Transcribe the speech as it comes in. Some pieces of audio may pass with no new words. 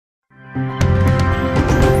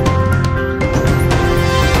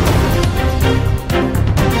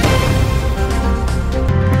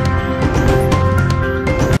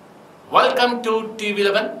Welcome to TV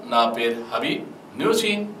 11 నా పేరు Habib news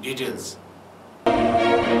in details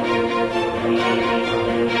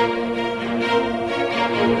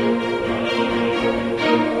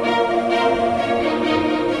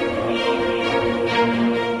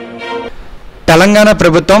Telangana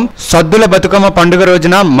ప్రభుత్వం సద్దుల బతుకమ్మ పండుగ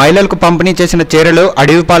రోజున మహిళలకు పంపిణీ చేసిన చీరలు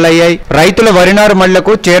అడవి పాలయ్యాయి. రైతుల వరినారు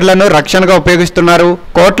మళ్లకు చీరలను రక్షణగా ఉపయోగిస్తున్నారు.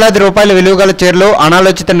 కోట్లాది రూపాయల విలువగల చీరలు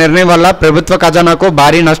అనాలోచిత నిర్ణయం వల్ల ప్రభుత్వ ఖజానాకు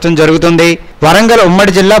భారీ నష్టం జరుగుతుంది. వరంగల్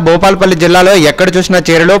ఉమ్మడి జిల్లా భూపాల్పల్లి జిల్లాలో ఎక్కడ చూసినా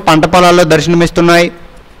చీరలు పంట పొలాల్లో దర్శనమిస్తున్నాయి.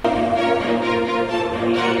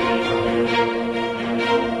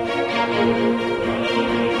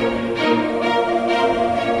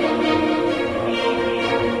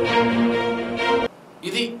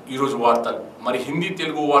 ఇది ఈరోజు వార్తలు. మరి హిందీ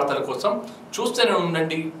తెలుగు వార్తల కోసం చూస్తూనే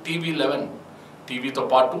ఉండండి టీవీ 11. టీవీతో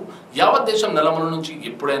పాటు యావత్ దేశం నలుమూలల నుంచి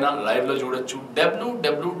ఎప్పుడైనా లైవ్లో చూడొచ్చు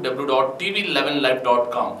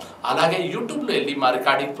www.tv11live.com. అలాగే యూట్యూబ్లో వెళ్ళి మా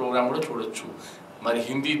రికార్డింగ్ ప్రోగ్రామ్ కూడా చూడొచ్చు. మరి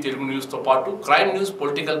హిందీ తెలుగు న్యూస్తో పాటు crime news,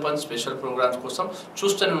 political fun, special programmes కోసం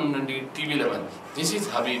చూస్తూనే ఉండండి TV 11. This is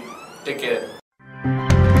Habib. Take care.